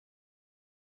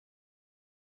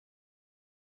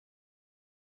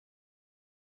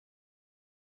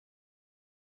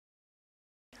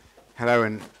Hello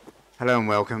and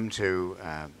welcome to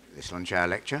this lunch hour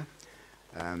lecture.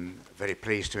 Very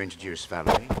pleased to introduce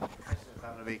Valerie, Professor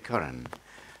Valerie Curran,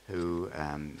 who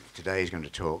today is going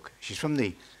to talk. She's from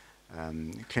the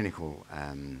clinical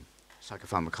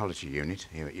psychopharmacology unit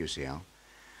here at UCL,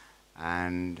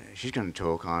 and she's going to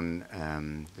talk on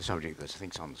the subject that I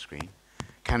think is on the screen: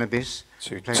 cannabis,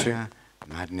 pleasure,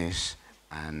 madness,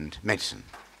 and medicine.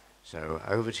 So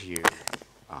over to you.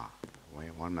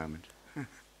 Wait one moment.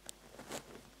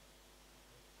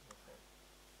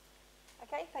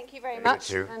 Okay, thank you very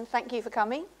much, and thank you for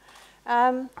coming.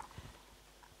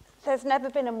 There's never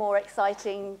been a more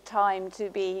exciting time to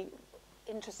be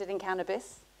interested in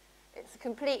cannabis. It's a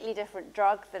completely different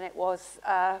drug than it was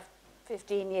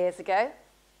 15 years ago.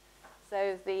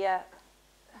 So the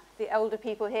older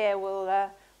people here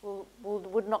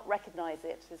would not recognize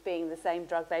it as being the same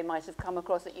drug they might have come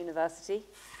across at university.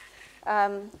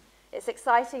 It's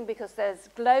exciting because there's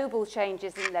global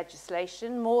changes in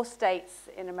legislation. More states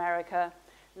in America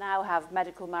now have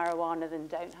medical marijuana than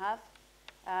don't have.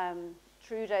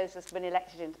 Trudeau's just been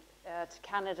elected to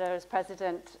Canada as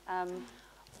president,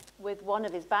 with one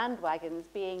of his bandwagons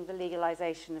being the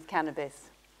legalisation of cannabis.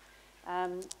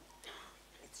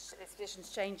 Legislation's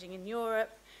changing in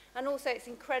Europe, and also it's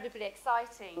incredibly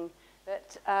exciting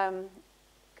that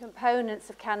components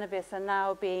of cannabis are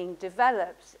now being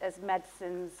developed as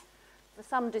medicines for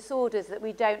some disorders that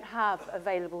we don't have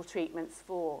available treatments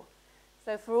for.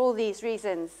 So for all these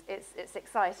reasons, it's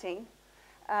exciting.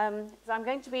 So I'm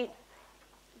going to be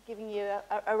giving you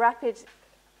a rapid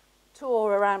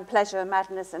tour around pleasure,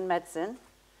 madness, and medicine.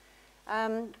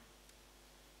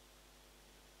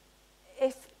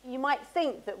 If you might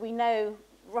think that we know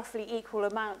roughly equal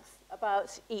amounts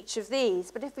about each of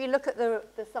these, but if we look at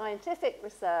the scientific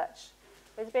research,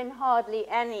 there's been hardly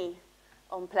any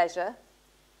on pleasure.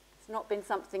 It's not been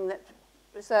something that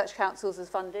research councils have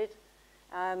funded.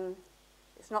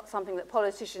 It's not something that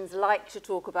politicians like to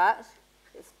talk about.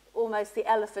 It's almost the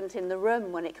elephant in the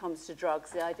room when it comes to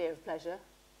drugs, the idea of pleasure.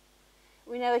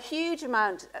 We know a huge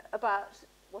amount about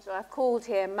what I've called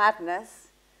here madness,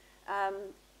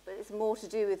 but it's more to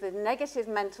do with the negative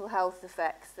mental health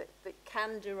effects that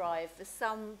can derive for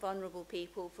some vulnerable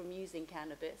people from using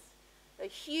cannabis. A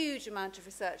huge amount of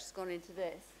research has gone into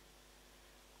this.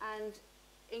 And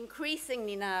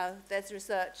increasingly now, there's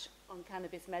research on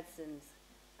cannabis medicines,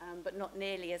 but not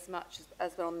nearly as much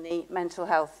as on the mental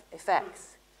health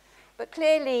effects. But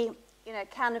clearly, you know,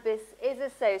 cannabis is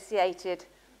associated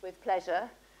with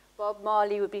pleasure. Bob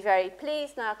Marley would be very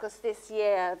pleased now because this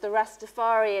year the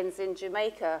Rastafarians in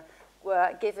Jamaica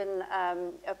were given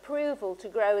approval to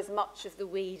grow as much of the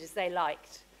weed as they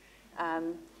liked.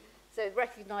 So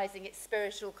recognizing its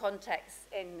spiritual context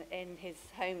in his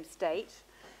home state.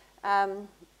 And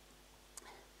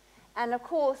of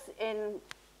course, in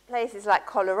places like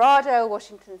Colorado,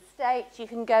 Washington State, you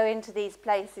can go into these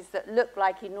places that look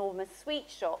like enormous sweet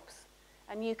shops,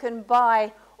 and you can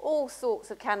buy all sorts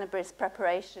of cannabis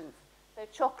preparations. So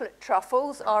chocolate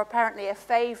truffles are apparently a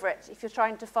favorite if you're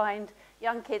trying to find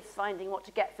young kids finding what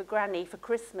to get for granny for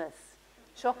Christmas.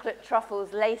 Chocolate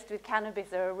truffles laced with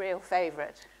cannabis are a real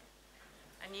favorite.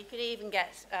 And you can even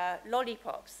get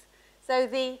lollipops. So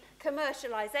the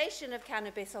commercialization of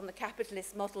cannabis on the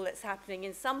capitalist model that's happening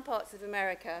in some parts of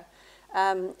America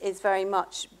is very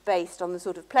much based on the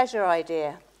sort of pleasure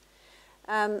idea.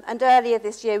 And earlier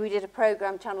this year we did a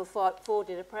program, Channel 4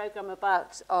 did a program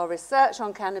about our research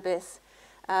on cannabis.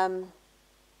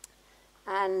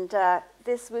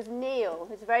 This was Neil,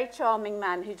 who's a very charming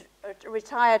man, who's a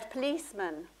retired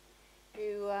policeman,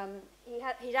 who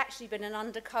he'd actually been an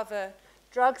undercover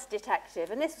drugs detective,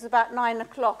 and this was about 9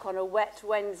 o'clock on a wet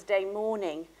Wednesday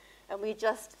morning, and we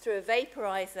just, through a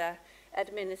vaporizer,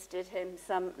 administered him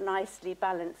some nicely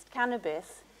balanced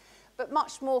cannabis. But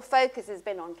much more focus has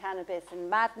been on cannabis and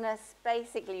madness.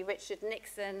 Basically, Richard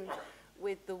Nixon,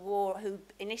 with the war, who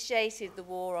initiated the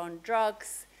war on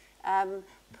drugs,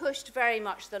 pushed very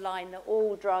much the line that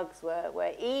all drugs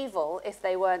were evil if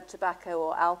they weren't tobacco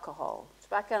or alcohol.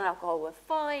 Tobacco and alcohol were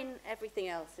fine, everything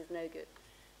else is no good.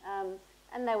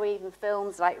 And there were even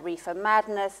films like Reefer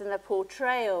Madness and the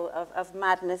portrayal of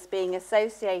madness being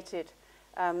associated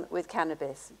with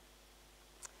cannabis.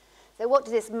 So what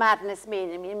does this madness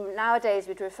mean? I mean, nowadays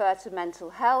we'd refer to mental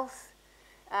health,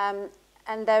 and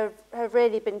there have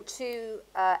really been two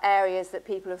areas that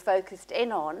people have focused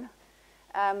in on.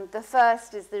 The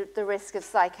first is the risk of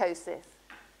psychosis.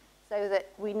 So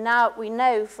that we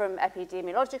know from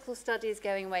epidemiological studies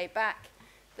going way back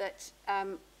that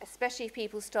especially if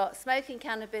people start smoking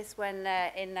cannabis when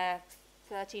they're in their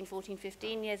 13, 14,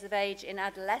 15 years of age, in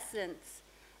adolescence,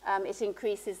 it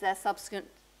increases their subsequent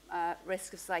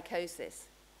risk of psychosis.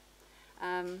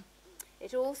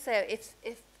 It also,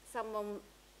 if someone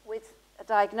with a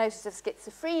diagnosis of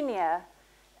schizophrenia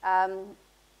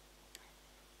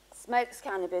smokes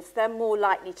cannabis, they're more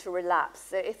likely to relapse.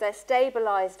 So if they're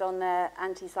stabilized on their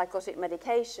antipsychotic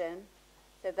medication,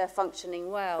 so they're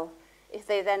functioning well, if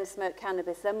they then smoke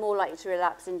cannabis, they're more likely to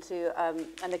relapse into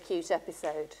an acute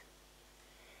episode.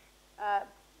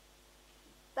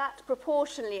 That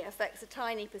proportionally affects a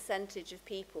tiny percentage of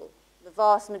people. The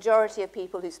vast majority of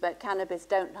people who smoke cannabis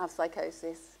don't have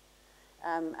psychosis,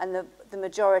 and the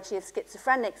majority of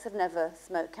schizophrenics have never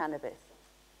smoked cannabis.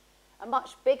 A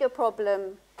much bigger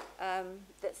problem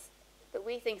that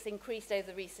we think has increased over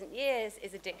the recent years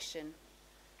is addiction.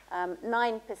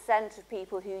 9% of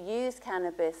people who use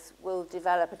cannabis will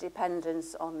develop a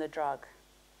dependence on the drug.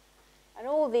 And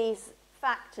all these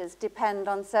factors depend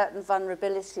on certain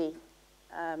vulnerability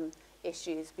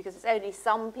issues, because it's only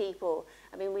some people.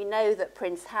 I mean, we know that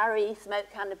Prince Harry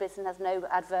smoked cannabis and has no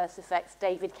adverse effects.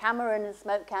 David Cameron has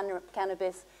smoked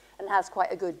cannabis and has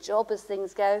quite a good job as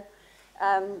things go.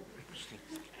 So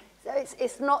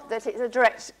it's not that it's a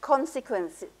direct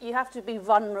consequence. You have to be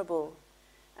vulnerable.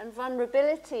 And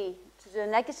vulnerability to the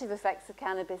negative effects of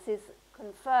cannabis is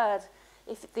conferred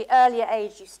if the earlier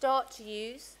age you start to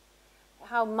use,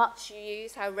 how much you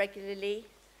use, how regularly.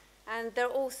 And there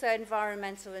are also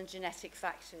environmental and genetic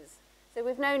factors. So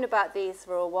we've known about these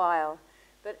for a while.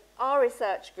 But our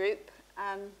research group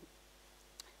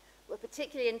were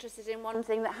particularly interested in one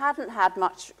thing that hadn't had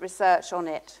much research on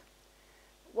it.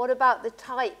 What about the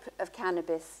type of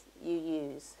cannabis you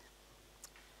use?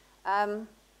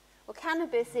 Well,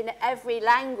 cannabis in every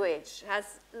language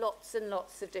has lots and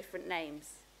lots of different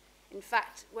names. In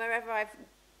fact, wherever I've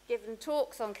given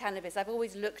talks on cannabis, I've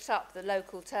always looked up the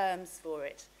local terms for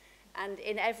it. And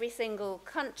in every single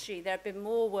country, there have been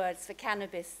more words for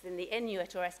cannabis than the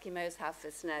Inuit or Eskimos have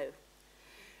for snow.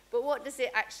 But what does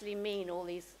it actually mean, all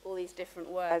these different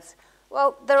words?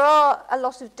 Well, there are a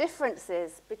lot of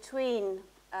differences between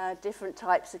different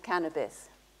types of cannabis.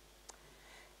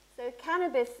 So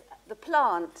cannabis, the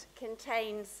plant,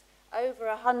 contains over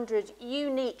 100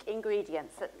 unique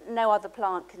ingredients that no other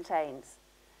plant contains.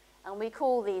 And we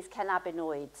call these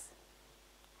cannabinoids.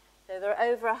 So there are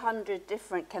over 100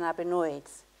 different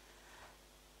cannabinoids.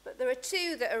 But there are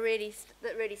two that really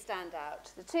stand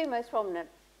out. The two most prominent,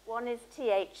 one is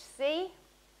THC,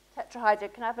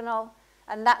 tetrahydrocannabinol,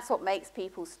 and that's what makes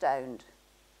people stoned.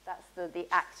 That's the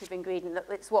active ingredient.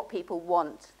 It's what people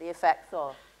want the effects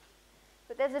of.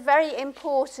 But there's a very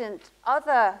important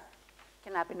other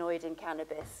cannabinoid in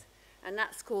cannabis, and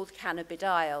that's called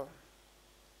cannabidiol.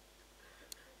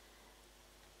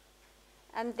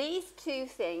 And these two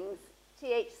things,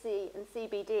 THC and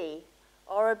CBD,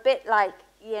 are a bit like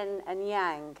yin and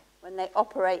yang. When they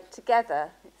operate together,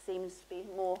 it seems to be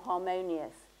more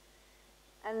harmonious.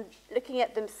 And looking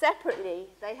at them separately,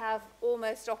 they have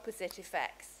almost opposite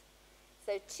effects.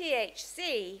 So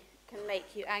THC can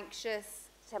make you anxious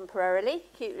temporarily,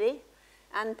 acutely,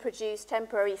 and produce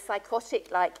temporary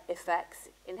psychotic-like effects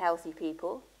in healthy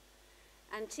people.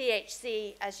 And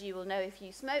THC, as you will know if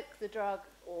you smoke the drug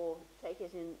or take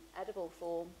it in edible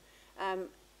form,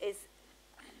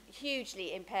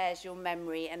 hugely impairs your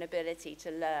memory and ability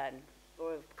to learn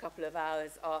for a couple of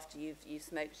hours after you've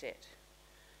smoked it.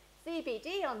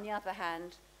 CBD, on the other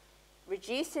hand,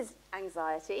 reduces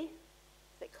anxiety,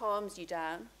 so it calms you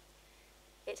down.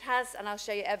 It has, and I'll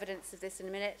show you evidence of this in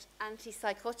a minute,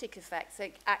 antipsychotic effects, so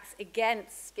it acts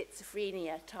against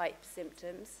schizophrenia-type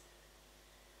symptoms.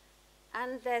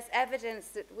 And there's evidence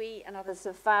that we and others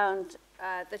have found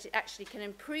that it actually can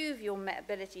improve your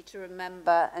ability to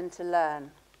remember and to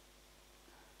learn.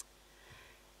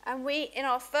 And we, in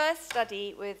our first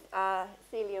study with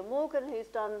Celia Morgan, who's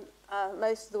done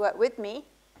most of the work with me,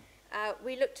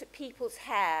 we looked at people's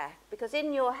hair, because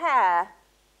in your hair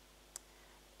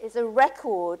is a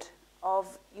record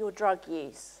of your drug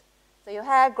use. So your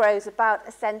hair grows about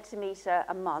 1 centimetre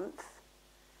a month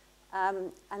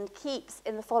and keeps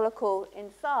in the follicle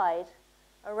inside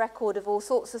a record of all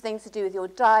sorts of things to do with your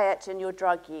diet and your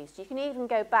drug use. You can even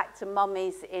go back to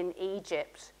mummies in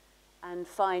Egypt and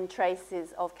find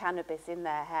traces of cannabis in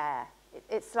their hair.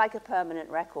 It's like a permanent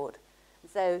record.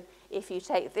 So if you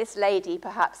take this lady,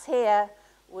 perhaps here,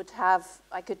 would have,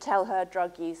 I could tell her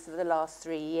drug use for the last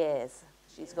 3 years.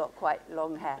 She's got quite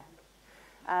long hair.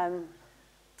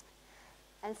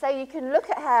 And so you can look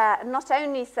at hair and not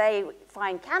only say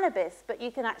find cannabis, but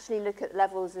you can actually look at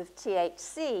levels of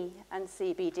THC and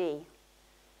CBD.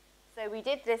 So we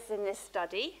did this in this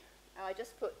study. I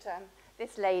just put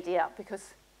this lady up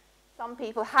because some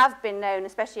people have been known,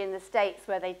 especially in the States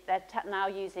where they're now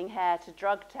using hair to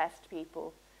drug test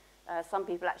people. Some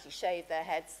people actually shave their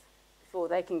heads before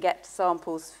they can get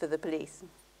samples for the police.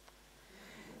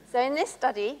 So in this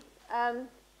study,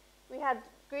 we had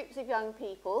groups of young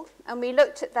people, and we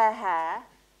looked at their hair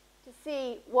to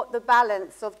see what the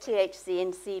balance of THC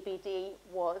and CBD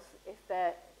was, if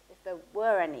there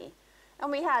were any.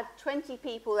 And we had 20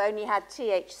 people who only had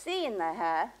THC in their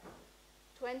hair,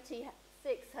 26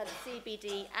 had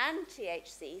CBD and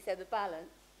THC, so the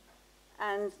balance,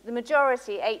 and the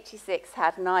majority, 86,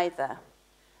 had neither.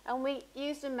 And we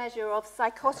used a measure of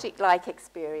psychotic-like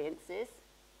experiences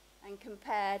and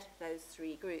compared those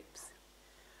three groups.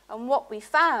 And what we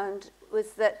found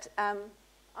was that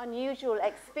unusual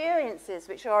experiences,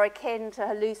 which are akin to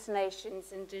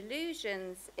hallucinations and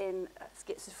delusions in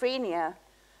schizophrenia,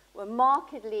 were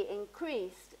markedly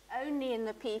increased only in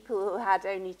the people who had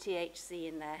only THC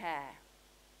in their hair.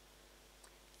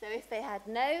 So if they had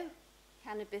no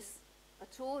cannabis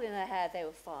at all in their hair, they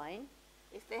were fine.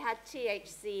 If they had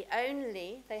THC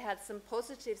only, they had some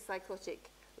positive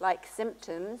psychotic-like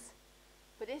symptoms.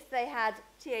 But if they had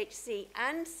THC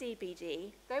and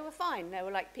CBD, they were fine. They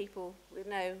were like people with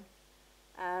no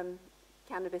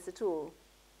cannabis at all.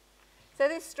 So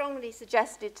this strongly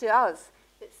suggested to us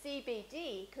that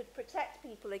CBD could protect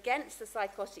people against the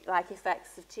psychotic-like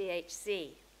effects of THC.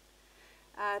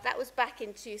 That was back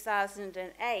in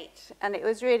 2008, and it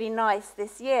was really nice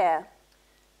this year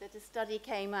that a study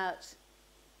came out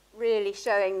really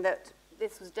showing that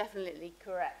this was definitely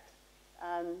correct.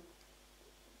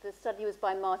 The study was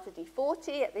by Marta Di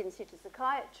Forti at the Institute of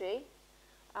Psychiatry,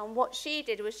 and what she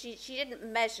did was she didn't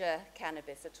measure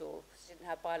cannabis at all. She didn't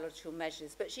have biological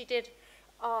measures, but she did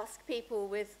ask people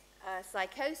with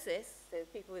psychosis, so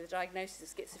people with a diagnosis of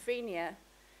schizophrenia,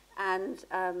 and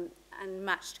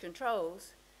matched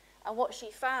controls. And what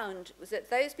she found was that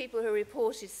those people who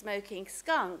reported smoking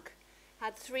skunk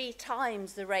had 3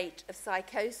 times the rate of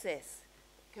psychosis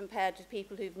compared to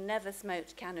people who've never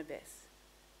smoked cannabis.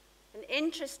 And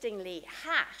interestingly,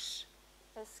 hash,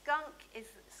 so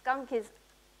skunk is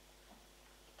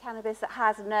cannabis that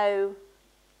has no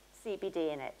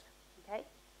CBD in it, okay?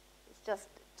 It's just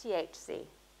THC.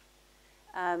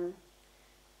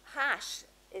 Hash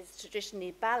is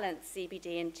traditionally balanced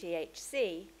CBD and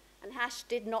THC, and hash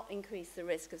did not increase the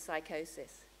risk of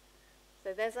psychosis.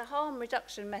 So there's a harm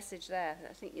reduction message there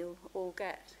that I think you'll all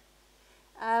get.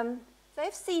 So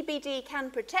if CBD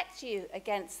can protect you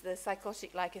against the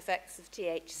psychotic-like effects of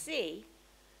THC,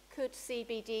 could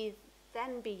CBD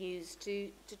then be used to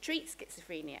treat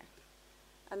schizophrenia?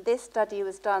 And this study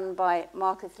was done by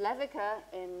Markus Lewicker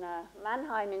in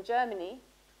Mannheim in Germany.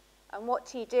 And what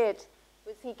he did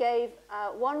was he gave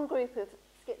one group of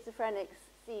schizophrenics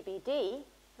CBD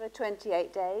for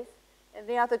 28 days, and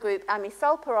the other group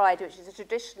amisulpride, which is a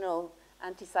traditional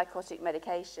antipsychotic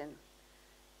medication.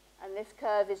 And this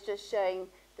curve is just showing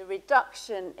the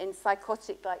reduction in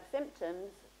psychotic-like symptoms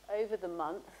over the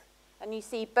month. And you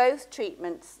see both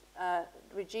treatments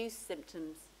reduce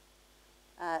symptoms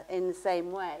in the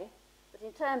same way. But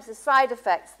in terms of side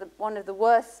effects, one of the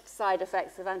worst side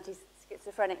effects of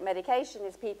anti-schizophrenic medication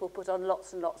is people put on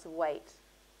lots and lots of weight.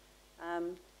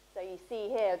 So you see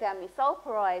here, with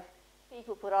amisulpride,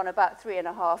 people put on about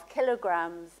 3.5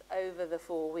 kilograms over the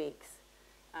 4 weeks.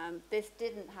 This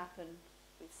didn't happen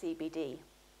with CBD.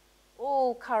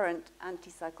 All current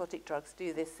antipsychotic drugs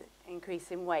do this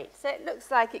increase in weight. So it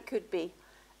looks like it could be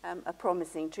a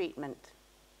promising treatment.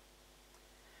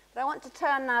 But I want to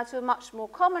turn now to a much more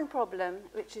common problem,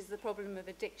 which is the problem of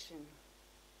addiction.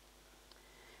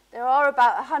 There are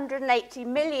about 180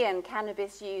 million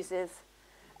cannabis users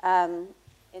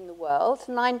in the world.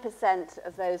 9%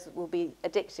 of those will be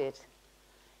addicted.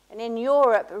 And in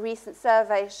Europe, a recent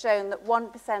survey has shown that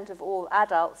 1% of all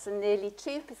adults and nearly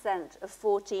 2% of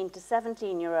 14 to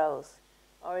 17-year-olds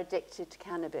are addicted to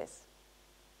cannabis.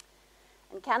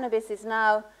 And cannabis is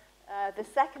now the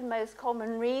second most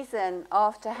common reason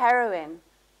after heroin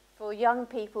for young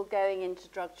people going into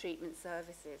drug treatment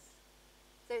services.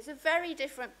 So it's a very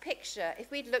different picture. If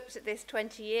we'd looked at this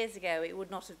 20 years ago, it would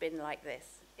not have been like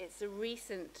this. It's a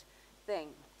recent thing.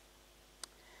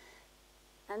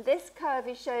 And this curve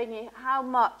is showing you how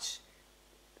much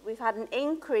we've had an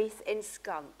increase in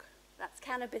skunk. That's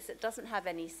cannabis that doesn't have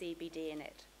any CBD in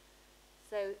it.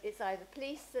 So it's either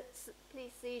police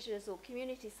seizures or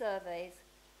community surveys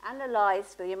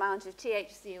analysed for the amount of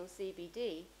THC or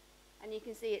CBD, and you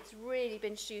can see it's really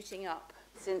been shooting up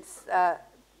since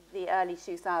the early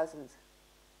 2000s.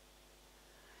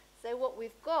 So what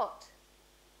we've got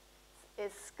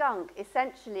is skunk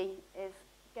essentially is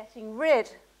getting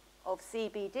rid of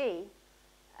CBD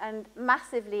and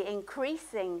massively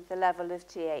increasing the level of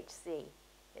THC.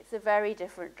 It's a very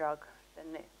different drug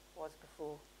than it was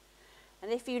before.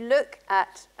 And if you look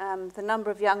at the number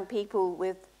of young people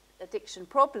with addiction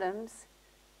problems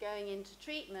going into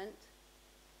treatment,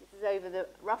 this is over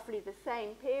roughly the same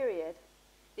period,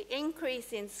 the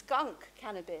increase in skunk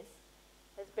cannabis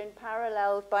has been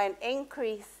paralleled by an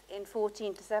increase in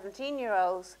 14 to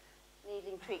 17-year-olds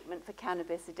needing treatment for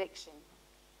cannabis addiction.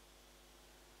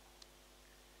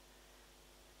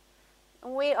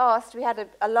 And we had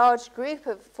a large group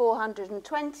of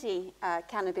 420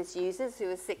 cannabis users who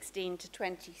were 16 to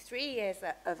 23 years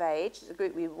of age. It's a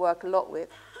group we work a lot with.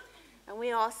 And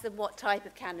we asked them what type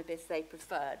of cannabis they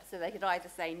preferred. So they could either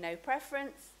say no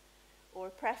preference, or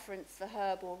a preference for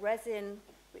herb or resin,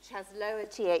 which has lower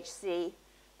THC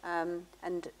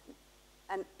and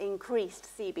increased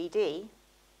CBD,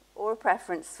 or a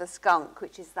preference for skunk,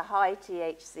 which is the high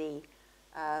THC,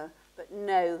 but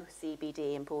no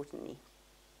CBD, importantly.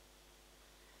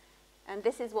 And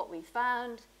this is what we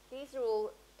found. These are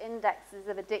all indexes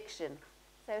of addiction.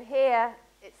 So here,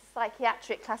 it's a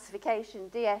psychiatric classification,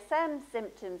 DSM,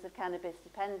 symptoms of cannabis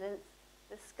dependence.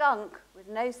 The skunk, with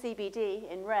no CBD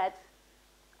in red,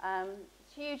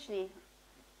 hugely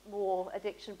more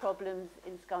addiction problems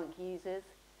in skunk users.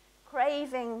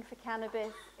 Craving for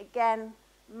cannabis, again,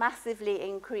 massively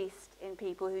increased in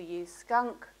people who use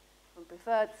skunk, or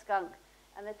preferred skunk.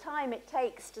 And the time it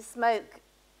takes to smoke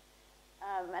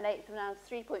an eighth of an ounce,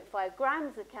 3.5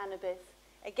 grams of cannabis,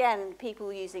 again,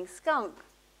 people using skunk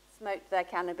smoked their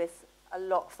cannabis a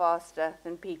lot faster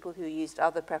than people who used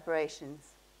other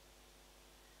preparations.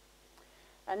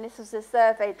 And this was a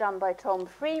survey done by Tom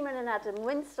Freeman and Adam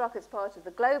Winstock as part of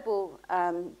the global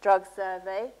drug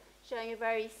survey, showing a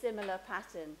very similar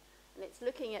pattern. And it's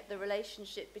looking at the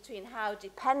relationship between how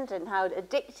dependent, how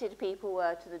addicted people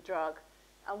were to the drug,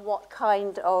 and what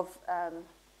kind of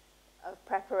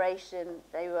preparation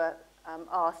they were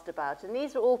asked about. And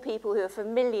these are all people who are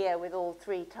familiar with all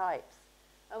three types.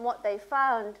 And what they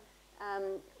found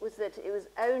was that it was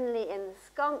only in the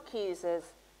skunk users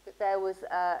that there was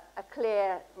a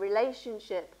clear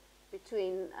relationship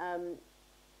between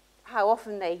how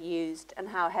often they used and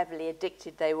how heavily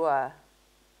addicted they were.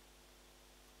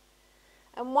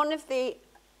 And one of the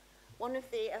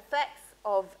effects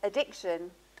of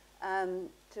addiction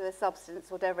to a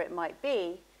substance, whatever it might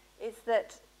be, is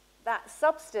that that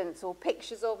substance, or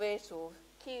pictures of it, or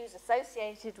cues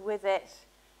associated with it,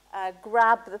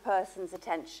 grab the person's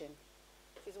attention.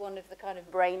 This is one of the kind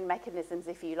of brain mechanisms,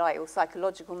 if you like, or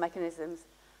psychological mechanisms,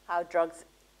 how drugs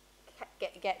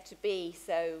get to be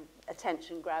so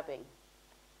attention-grabbing.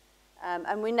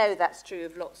 And we know that's true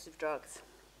of lots of drugs.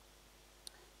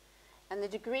 And the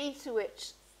degree to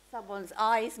which someone's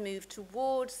eyes move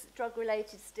towards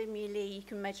drug-related stimuli, you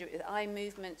can measure it with eye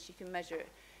movements, you can measure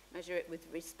it with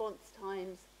response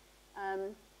times,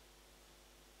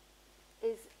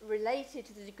 is related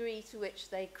to the degree to which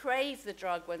they crave the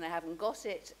drug when they haven't got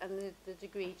it, and the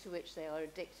degree to which they are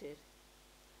addicted.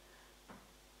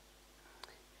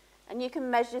 And you can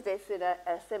measure this in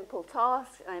a simple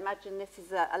task. I imagine this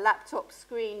is a laptop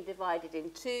screen divided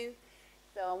in two.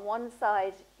 So on one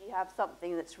side, you have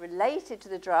something that's related to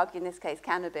the drug, in this case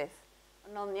cannabis,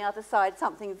 and on the other side,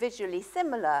 something visually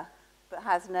similar, but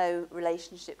has no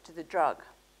relationship to the drug.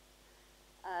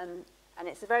 And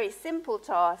it's a very simple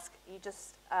task. You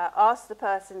just ask the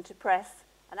person to press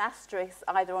an asterisk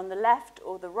either on the left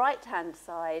or the right-hand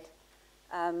side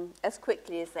as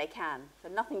quickly as they can. So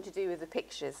nothing to do with the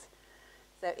pictures.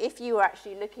 So if you were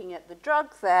actually looking at the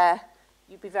drug there,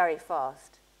 you'd be very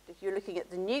fast. If you're looking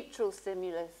at the neutral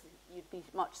stimulus, you'd be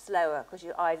much slower because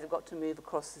your eyes have got to move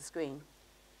across the screen.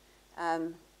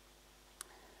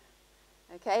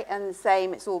 Okay, and the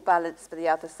same, it's all balanced for the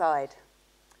other side.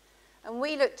 And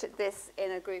we looked at this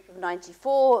in a group of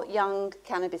 94 young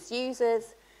cannabis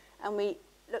users, and we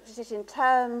looked at it in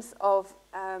terms of,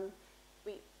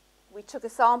 we took a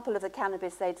sample of the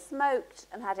cannabis they'd smoked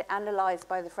and had it analysed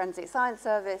by the Forensic Science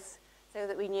Service so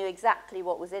that we knew exactly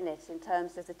what was in it in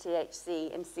terms of the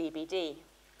THC and CBD.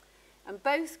 And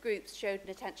both groups showed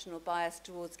an attentional bias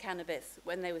towards cannabis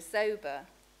when they were sober.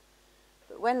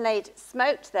 But when they'd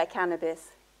smoked their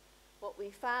cannabis, what we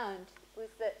found was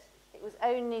that it was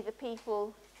only the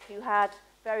people who had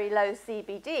very low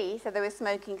CBD, so they were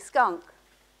smoking skunk,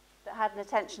 that had an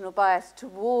attentional bias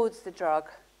towards the drug.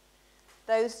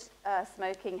 Those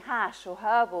smoking hash or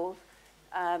herbals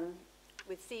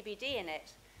with CBD in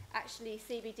it, actually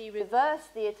CBD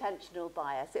reversed the attentional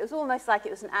bias. It was almost like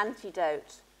it was an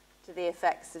antidote to the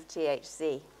effects of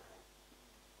THC.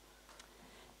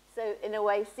 So in a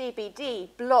way, CBD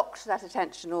blocked that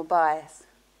attentional bias.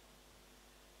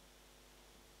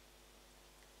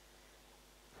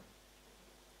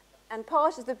 and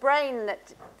part of the brain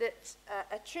that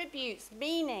attributes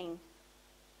meaning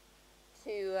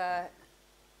to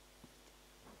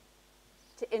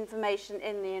information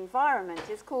in the environment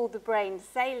is called the brain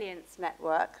salience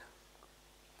network.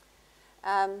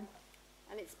 And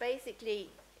it's basically,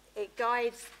 it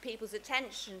guides people's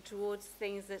attention towards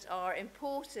things that are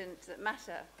important, that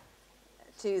matter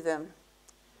to them.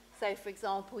 So, for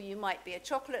example, you might be a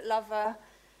chocolate lover,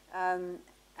 and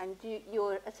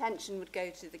your attention would go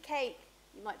to the cake.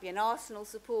 You might be an Arsenal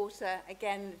supporter.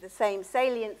 Again, the same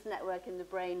salience network in the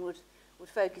brain would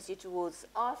focus you towards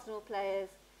Arsenal players.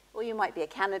 Or you might be a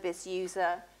cannabis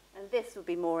user, and this would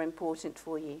be more important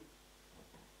for you.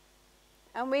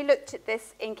 And we looked at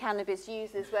this in cannabis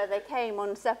users where they came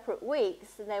on separate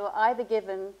weeks, and they were either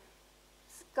given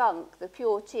skunk, the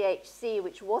pure THC,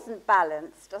 which wasn't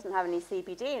balanced, doesn't have any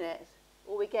CBD in it,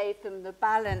 or we gave them the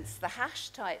balanced, the hash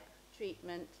type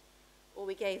treatment, or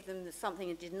we gave them something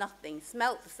that did nothing,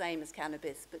 smelt the same as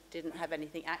cannabis, but didn't have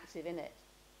anything active in it.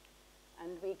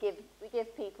 And we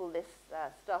give people this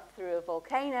stuff through a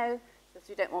volcano, because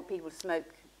we don't want people to smoke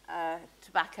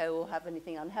tobacco or have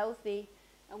anything unhealthy.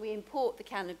 And we import the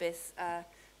cannabis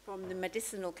from the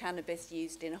medicinal cannabis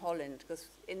used in Holland, because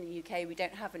in the UK we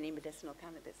don't have any medicinal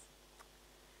cannabis.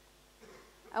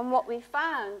 And what we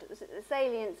found was that the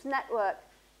salience network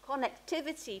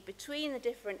connectivity between the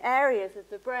different areas of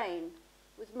the brain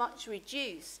was much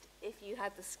reduced if you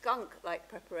had the skunk-like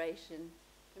preparation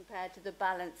compared to the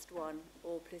balanced one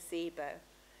or placebo.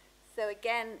 So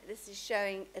again, this is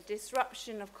showing a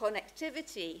disruption of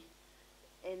connectivity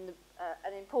in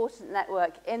an important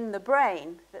network in the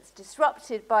brain that's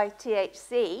disrupted by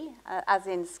THC, as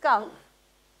in skunk,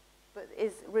 but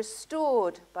is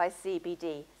restored by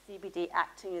CBD, CBD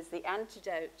acting as the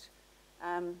antidote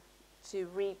to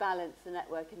rebalance the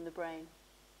network in the brain.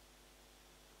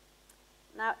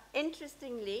 Now,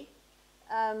 interestingly,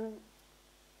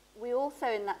 we also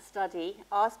in that study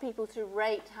asked people to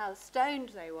rate how stoned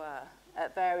they were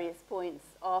at various points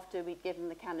after we'd given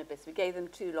the cannabis. We gave them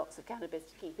 2 lots of cannabis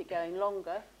to keep it going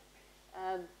longer.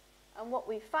 And what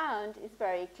we found is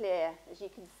very clear, as you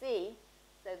can see.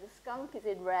 So the skunk is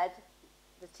in red,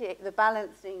 the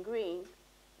balanced in green,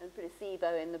 and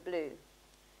placebo in the blue.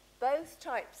 Both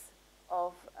types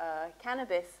of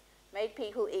cannabis made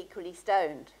people equally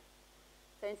stoned.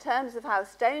 So in terms of how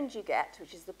stoned you get,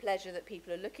 which is the pleasure that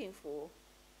people are looking for,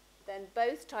 then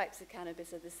both types of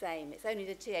cannabis are the same. It's only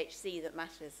the THC that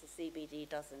matters, the CBD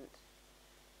doesn't.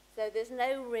 So there's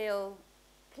no real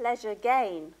pleasure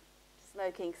gain to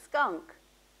smoking skunk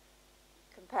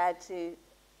compared to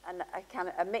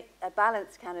a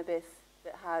balanced cannabis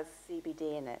that has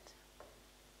CBD in it.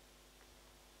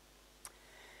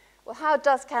 Well, how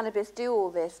does cannabis do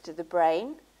all this to the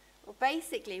brain? Well,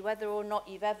 basically, whether or not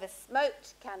you've ever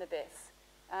smoked cannabis,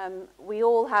 we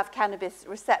all have cannabis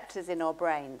receptors in our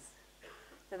brains.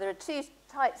 So there are 2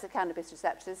 types of cannabis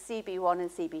receptors, CB1 and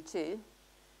CB2.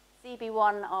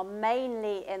 CB1 are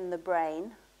mainly in the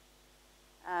brain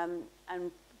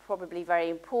and probably very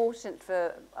important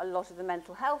for a lot of the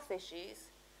mental health issues.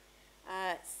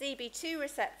 CB2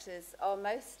 receptors are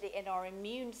mostly in our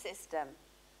immune system,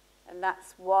 and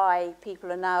that's why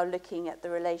people are now looking at the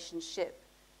relationship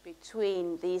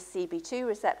between these CB2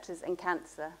 receptors and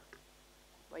cancer,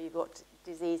 where you've got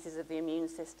diseases of the immune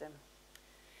system.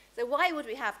 So why would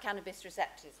we have cannabis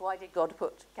receptors? Why did God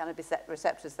put cannabis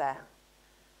receptors there?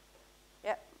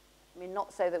 Yep, I mean,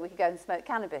 not so that we could go and smoke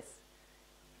cannabis.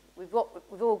 We've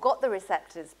all got the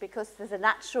receptors because there's a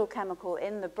natural chemical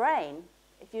in the brain,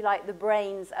 if you like, the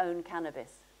brain's own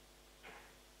cannabis.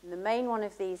 And the main one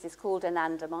of these is called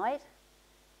anandamide.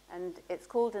 And it's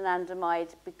called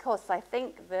anandamide because I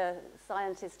think the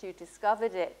scientist who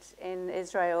discovered it in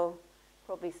Israel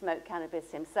probably smoked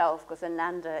cannabis himself, because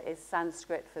ananda is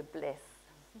Sanskrit for bliss.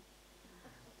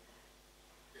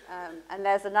 And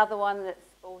there's another one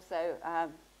that's also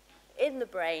in the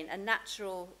brain, a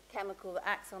natural chemical that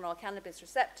acts on our cannabis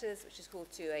receptors, which is called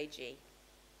 2-AG.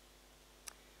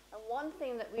 And one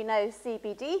thing that we know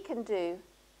CBD can do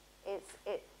is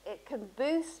it can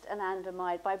boost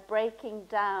anandamide by breaking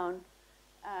down,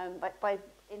 by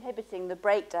inhibiting the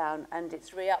breakdown and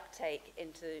its reuptake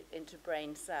into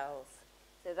brain cells.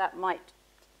 So that might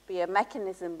be a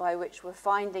mechanism by which we're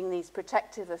finding these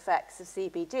protective effects of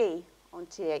CBD on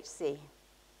THC.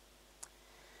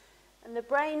 And the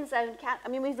brain's own I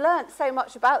mean, we've learned so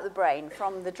much about the brain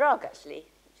from the drug, actually,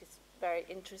 which is very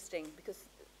interesting, because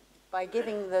by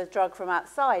giving the drug from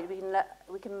outside,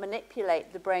 we can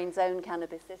manipulate the brain's own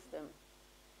cannabis system.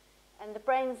 And the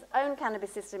brain's own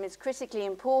cannabis system is critically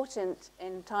important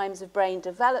in times of brain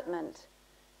development,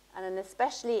 and an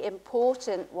especially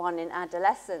important one in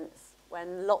adolescence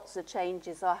when lots of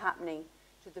changes are happening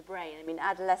to the brain. I mean,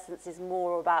 adolescence is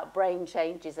more about brain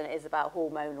changes than it is about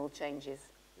hormonal changes.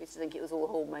 We used to think it was all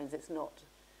hormones, it's not.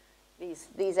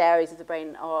 These areas of the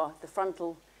brain are the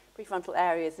prefrontal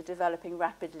areas are developing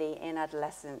rapidly in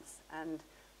adolescence, and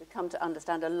we've come to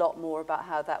understand a lot more about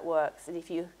how that works. And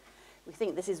we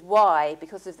think this is why,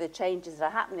 because of the changes that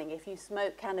are happening, if you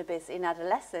smoke cannabis in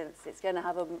adolescence, it's going to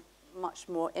have a much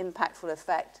more impactful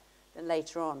effect than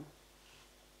later on.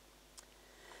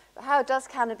 But how does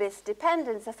cannabis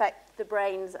dependence affect the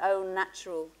brain's own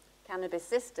natural cannabis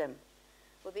system?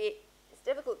 Well, it's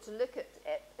difficult to look at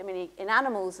it. I mean, in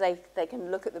animals, they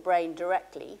can look at the brain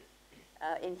directly.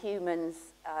 In humans,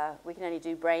 we can only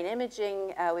do brain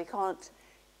imaging. We can't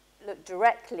look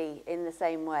directly in the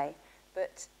same way.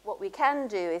 But what we can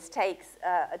do is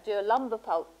do a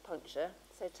lumbar puncture,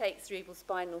 so take cerebral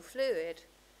spinal fluid,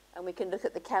 and we can look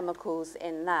at the chemicals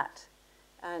in that.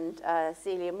 And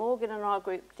Celia Morgan and our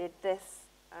group did this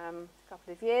a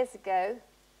couple of years ago.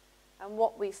 And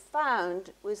what we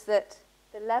found was that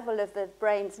the level of the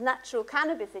brain's natural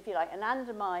cannabis, if you like,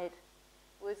 anandamide,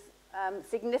 was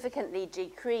significantly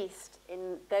decreased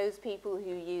in those people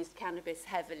who used cannabis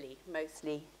heavily,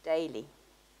 mostly daily.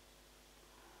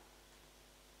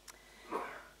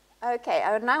 Okay,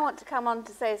 I now want to come on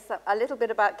to say a little bit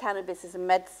about cannabis as a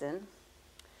medicine.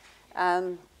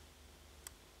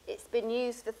 It's been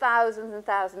used for thousands and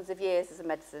thousands of years as a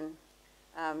medicine,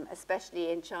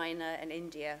 especially in China and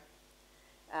India.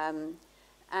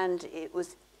 And it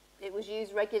was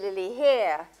used regularly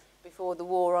here before the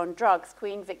war on drugs.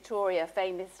 Queen Victoria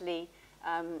famously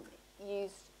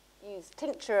used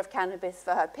tincture of cannabis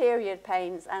for her period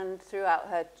pains and throughout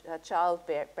her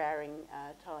childbearing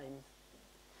times.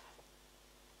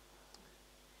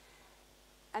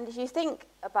 And if you think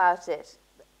about it,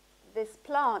 this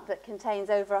plant that contains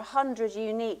over 100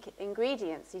 unique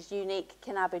ingredients, these unique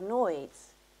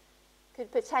cannabinoids,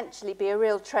 could potentially be a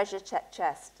real treasure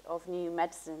chest of new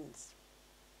medicines.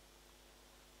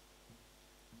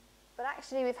 But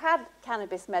actually, we've had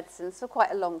cannabis medicines for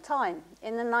quite a long time.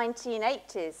 In the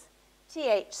 1980s,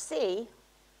 THC,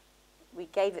 we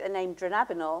gave it the name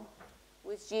dronabinol,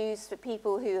 was used for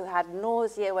people who had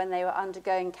nausea when they were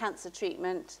undergoing cancer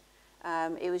treatment.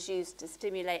 It was used to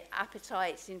stimulate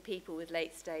appetite in people with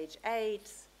late-stage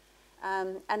AIDS.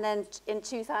 And then in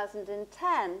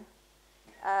 2010,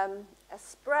 a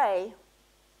spray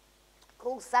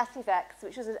called Sativex,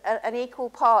 which was an equal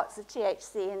parts of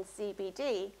THC and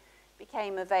CBD,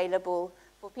 became available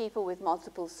for people with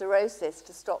multiple sclerosis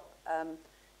to stop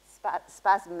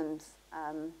spasms,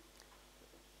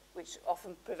 which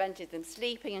often prevented them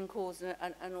sleeping and caused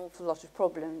an awful lot of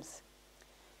problems.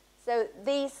 So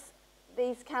these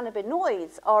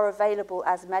cannabinoids are available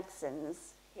as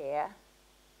medicines here,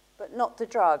 but not the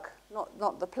drug,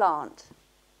 not the plant.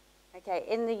 Okay,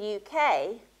 in the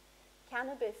UK,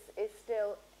 cannabis is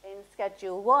still in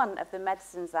Schedule 1 of the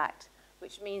Medicines Act,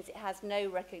 which means it has no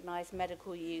recognised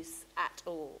medical use at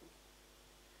all.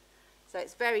 So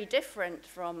it's very different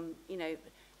from,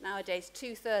 nowadays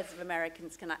 2/3 of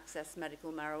Americans can access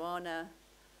medical marijuana.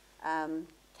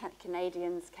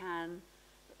 Canadians can,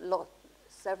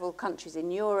 several countries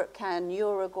in Europe can,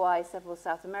 Uruguay, several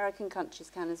South American countries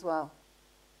can as well.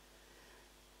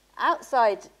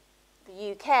 Outside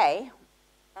the UK,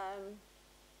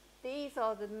 these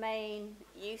are the main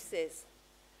uses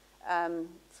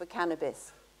for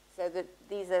cannabis. So that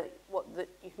these are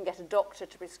you can get a doctor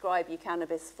to prescribe you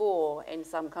cannabis for in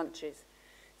some countries.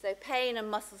 So pain and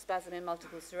muscle spasm in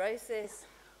multiple sclerosis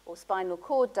or spinal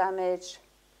cord damage,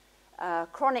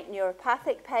 chronic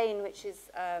neuropathic pain, which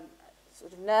is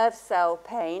sort of nerve cell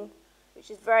pain, which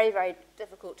is very, very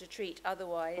difficult to treat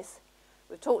otherwise.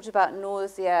 We've talked about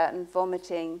nausea and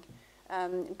vomiting,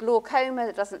 glaucoma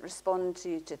that doesn't respond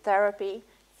to therapy,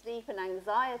 sleep and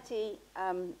anxiety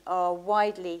are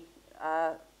wide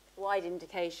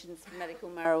indications for medical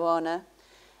marijuana.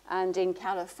 And in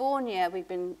California, we've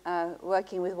been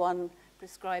working with one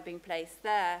prescribing place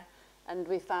there, and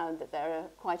we found that there are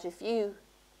quite a few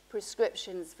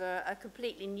prescriptions for a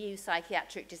completely new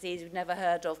psychiatric disease we've never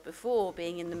heard of before,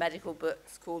 being in the medical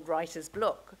books, called writer's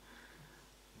block.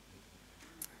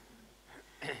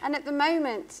 And at the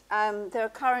moment, there are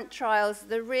current trials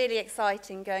that are really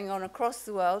exciting going on across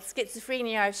the world.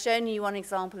 Schizophrenia, I've shown you one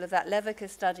example of that Levica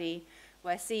study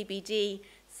where CBD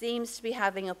seems to be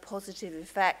having a positive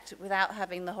effect without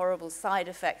having the horrible side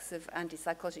effects of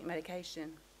antipsychotic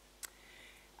medication.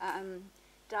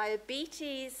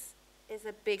 Diabetes is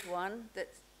a big one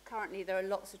that's currently there are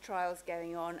lots of trials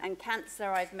going on, and cancer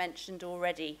I've mentioned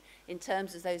already in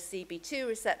terms of those CB2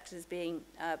 receptors being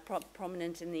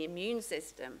prominent in the immune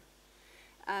system.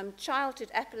 Childhood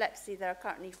epilepsy, there are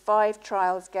currently 5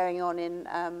 trials going on in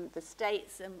the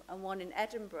States and 1 in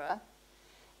Edinburgh.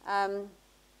 And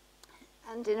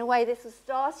in a way, this was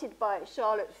started by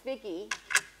Charlotte Figge,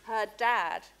 her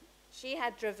dad. She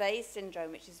had Dravet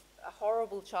syndrome, which is a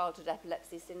horrible childhood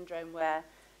epilepsy syndrome where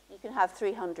you can have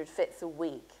 300 fits a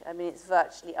week. I mean, it's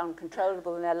virtually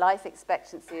uncontrollable, and their life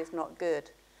expectancy is not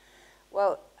good.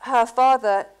 Well, her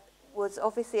father was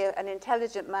obviously an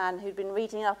intelligent man who'd been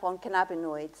reading up on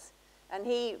cannabinoids, and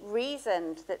he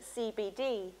reasoned that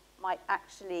CBD might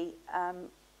actually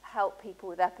help people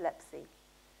with epilepsy.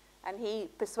 And he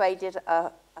persuaded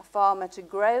a farmer to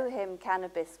grow him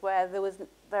cannabis where there was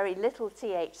very little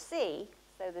THC,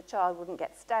 so the child wouldn't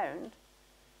get stoned,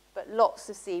 but lots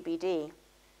of CBD.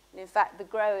 And in fact, the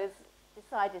growers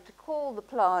decided to call the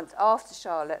plant after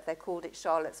Charlotte. They called it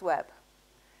Charlotte's Web.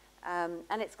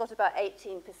 And it's got about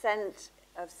 18%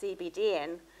 of CBD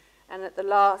in. And at the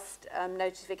last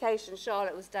notification,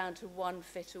 Charlotte was down to 1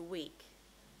 fit a week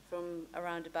from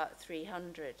around about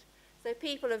 300. So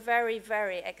people are very,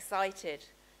 very excited.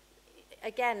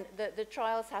 Again, the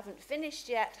trials haven't finished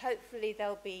yet. Hopefully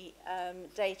there'll be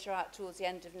data out towards the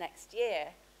end of next year.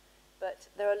 But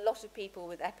there are a lot of people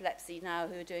with epilepsy now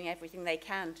who are doing everything they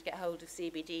can to get hold of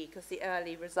CBD because the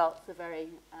early results are very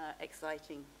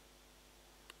exciting.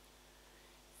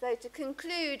 So to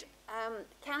conclude,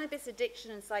 cannabis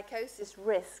addiction and psychosis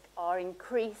risk are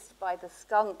increased by the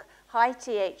skunk, high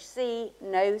THC,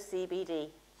 no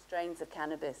CBD strains of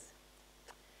cannabis.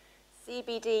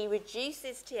 CBD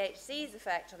reduces THC's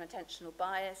effect on attentional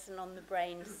bias and on the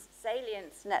brain's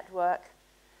salience network,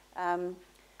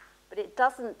 but it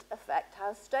doesn't affect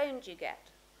how stoned you get.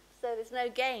 So there's no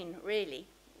gain, really.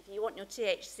 If you want your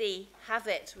THC, have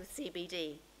it with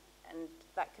CBD, and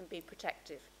that can be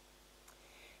protective.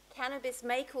 Cannabis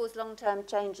may cause long-term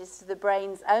changes to the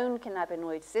brain's own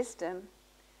cannabinoid system,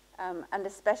 and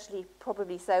especially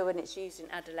probably so when it's used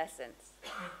in adolescence.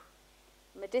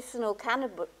 Medicinal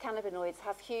cannabinoids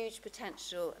have huge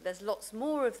potential. There's lots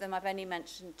more of them. I've only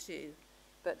mentioned 2,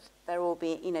 but they're all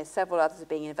being, several others are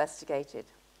being investigated.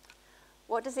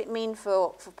 What does it mean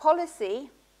for policy?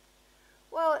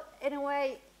 Well, in a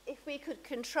way, if we could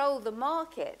control the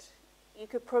market, you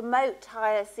could promote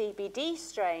higher CBD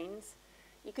strains.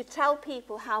 You could tell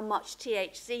people how much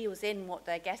THC was in what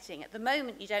they're getting. At the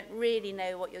moment, you don't really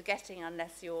know what you're getting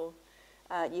unless you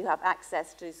have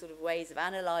access to sort of ways of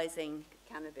analysing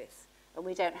cannabis. And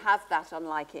we don't have that,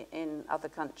 unlike it in other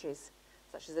countries,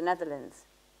 such as the Netherlands.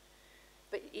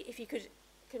 But if you could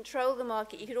control the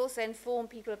market, you could also inform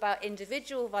people about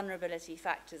individual vulnerability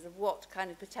factors of what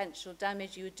kind of potential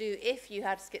damage you would do if you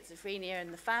had schizophrenia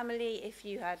in the family, if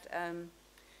you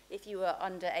were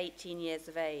under 18 years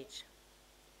of age.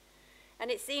 And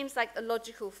it seems like the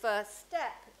logical first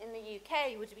step in the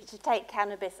UK would be to take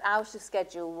cannabis out of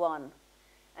Schedule 1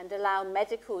 and allow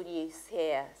medical use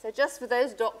here. So just for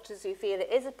those doctors who feel it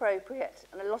is appropriate,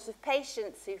 and a lot of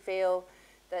patients who feel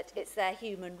that it's their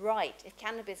human right, if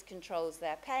cannabis controls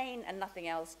their pain and nothing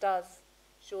else does,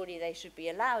 surely they should be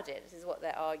allowed it. This is what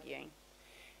they're arguing.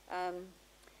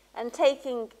 And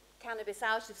taking cannabis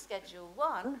out of Schedule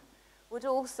 1 would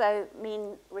also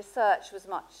mean research was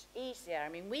much easier. I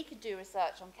mean, we could do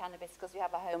research on cannabis because we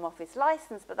have a Home Office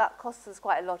license, but that costs us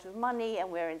quite a lot of money, and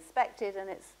we're inspected, and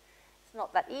it's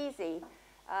not that easy.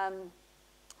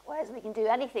 Whereas we can do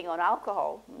anything on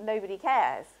alcohol, nobody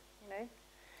cares,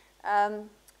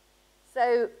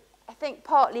 So I think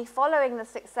partly following the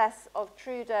success of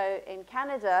Trudeau in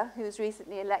Canada, who was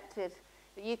recently elected,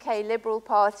 the UK Liberal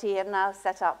Party have now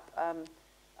set up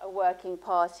a working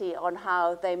party on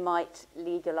how they might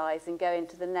legalise and go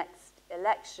into the next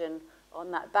election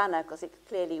on that banner, because it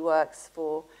clearly works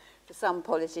for some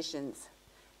politicians.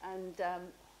 And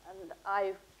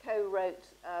I co-wrote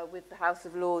with the House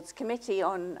of Lords Committee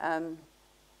on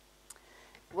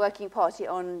Working Party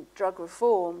on Drug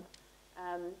Reform,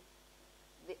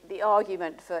 the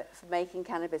argument for making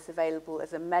cannabis available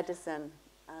as a medicine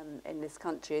in this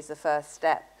country is the first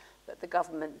step, but the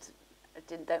government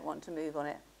don't want to move on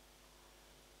it.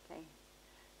 Okay.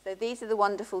 So these are the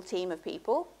wonderful team of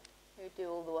people who do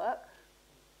all the work,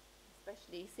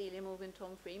 especially Celia Morgan,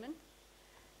 Tom Freeman.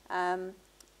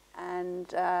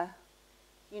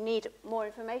 You need more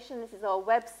information. This is our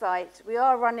website. We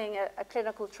are running a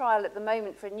clinical trial at the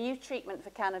moment for a new treatment for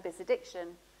cannabis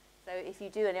addiction. So if you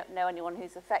do know anyone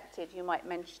who's affected, you might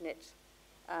mention it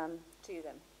to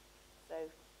them. So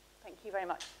thank you very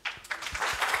much.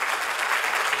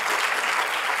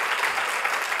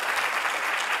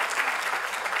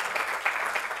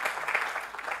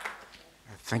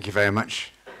 Thank you very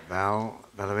much,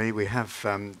 Valerie. We have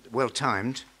well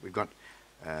timed. We've got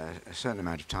a certain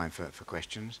amount of time for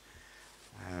questions.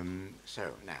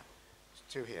 So now,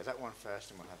 two here. That one first,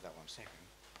 and we'll have that one second.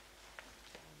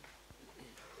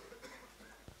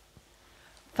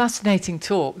 Fascinating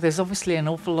talk. There's obviously an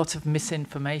awful lot of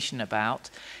misinformation about.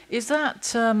 Is that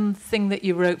thing that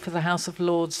you wrote for the House of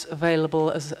Lords available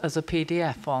as a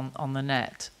PDF on the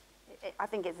net? I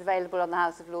think it's available on the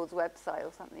House of Lords website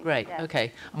or something. Great, yeah.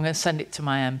 okay. I'm going to send it to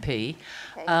my MP.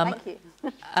 Okay, thank you.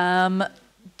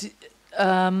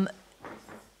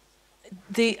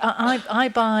 I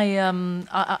buy,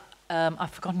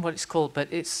 I've forgotten what it's called, but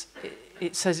it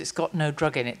says it's got no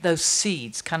drug in it. Those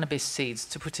seeds, cannabis seeds,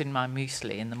 to put in my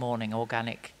muesli in the morning,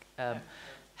 organic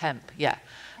hemp, yeah.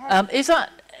 Is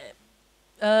that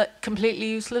completely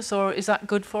useless, or is that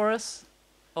good for us?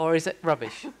 Or is it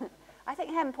rubbish? I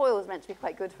think hemp oil is meant to be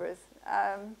quite good for us.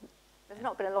 There's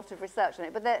not been a lot of research on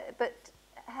it, but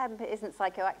hemp isn't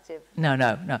psychoactive. No.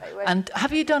 And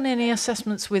have you done any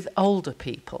assessments with older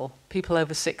people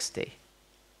over 60?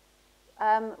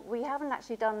 We haven't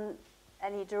actually done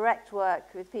any direct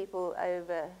work with people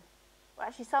over... Well,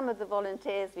 actually, some of the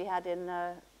volunteers we had in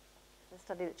the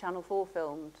study that Channel 4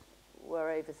 filmed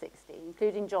were over 60,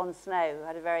 including Jon Snow, who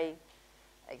had a very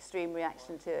extreme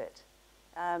reaction to it.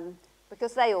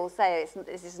 Because they all say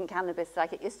this isn't cannabis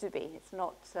like it used to be. It's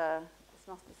not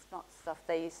stuff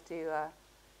they used to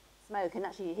smoke. And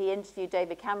actually, he interviewed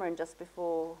David Cameron just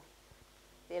before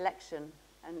the election,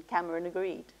 and Cameron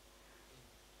agreed.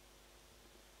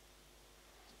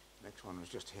 Next one was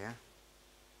just here.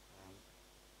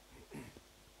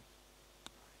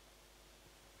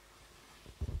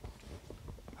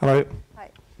 Hello. Hi.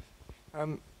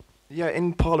 Yeah,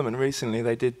 in Parliament recently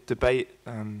they did debate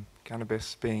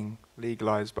cannabis being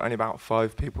legalised, but only about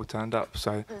 5 people turned up,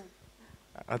 so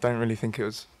I don't really think it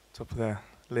was top of their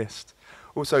list.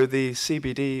 Also, the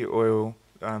CBD oil,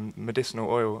 medicinal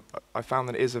oil, I found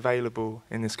that it is available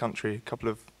in this country. A couple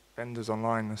of vendors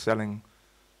online are selling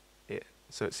it,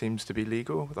 so it seems to be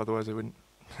legal, otherwise it wouldn't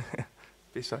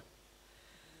be so.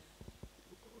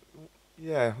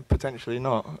 Yeah, potentially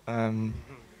not.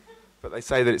 But they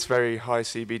say that it's very high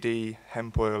CBD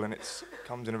hemp oil, and it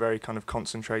comes in a very kind of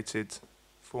concentrated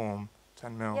form,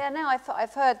 10 ml. Yeah, no,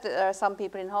 I've heard that there are some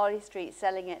people in Harley Street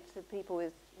selling it to people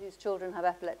whose children have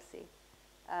epilepsy.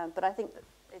 But I think that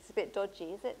it's a bit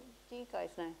dodgy, is it? Do you guys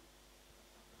know?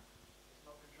 It's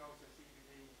not controlled, so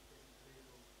CBD isn't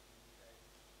legal in the UK.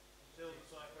 Until the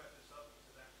Psychopharmacology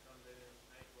Substances Act comes in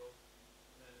April,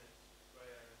 and then it's grey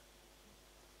area.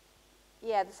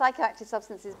 Yeah, the Psychoactive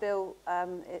Substances Bill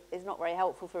is not very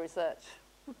helpful for research.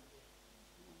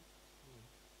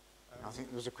 I think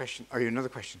there was a question. Oh, another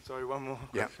question. Sorry, one more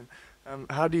Yeah. question.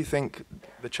 How do you think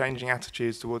the changing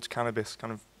attitudes towards cannabis,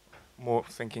 kind of more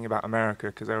thinking about America,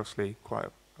 because they're obviously quite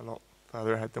a lot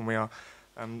further ahead than we are,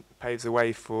 paves the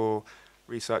way for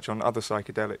research on other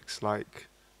psychedelics like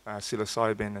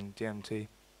psilocybin and DMT?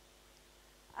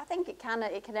 I think it can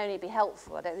only be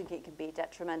helpful. I don't think it can be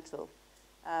detrimental.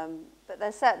 But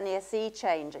there's certainly a sea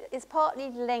change. It's partly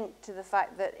linked to the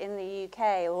fact that in the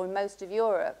UK or in most of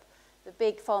Europe, the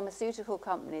big pharmaceutical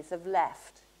companies have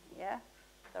left. Yeah,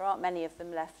 there aren't many of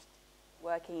them left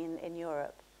working in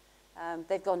Europe.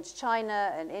 They've gone to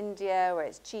China and India, where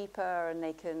it's cheaper and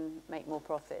they can make more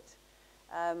profit.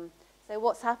 So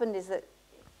what's happened is that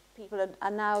people are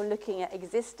now looking at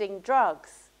existing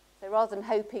drugs. So rather than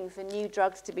hoping for new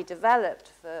drugs to be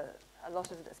developed for a lot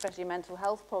of, especially mental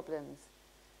health problems,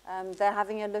 they're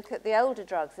having a look at the older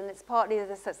drugs. And it's partly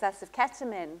the success of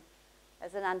ketamine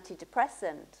as an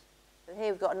antidepressant. So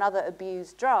here we've got another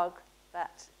abused drug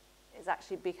that is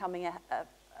actually becoming a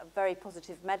very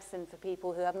positive medicine for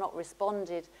people who have not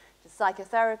responded to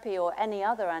psychotherapy or any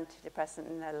other antidepressant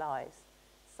in their lives.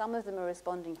 Some of them are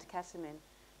responding to ketamine.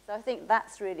 So I think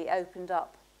that's really opened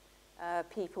up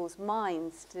people's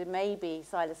minds to maybe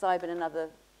psilocybin and other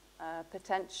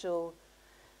potential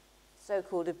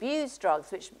so-called abused drugs,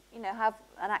 which have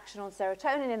an action on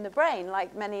serotonin in the brain,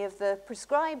 like many of the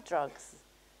prescribed drugs.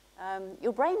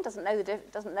 Your brain doesn't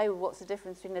know what's the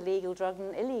difference between a legal drug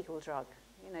and an illegal drug.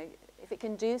 If it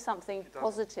can do something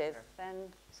positive,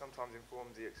 then... Sometimes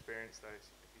informs the experience, though,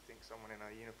 if you think someone in a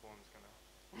uniform is going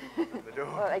to open the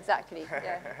door. Well, exactly,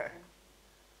 yeah.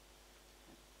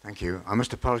 Thank you. I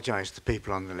must apologise to the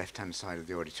people on the left-hand side of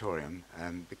the auditorium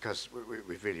because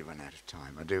we've really run out of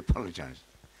time. I do apologise.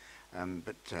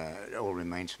 But it all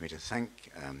remains for me to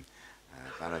thank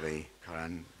Valerie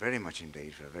Curran very much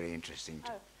indeed for a very interesting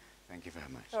talk. Thank you very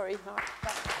much. Sorry.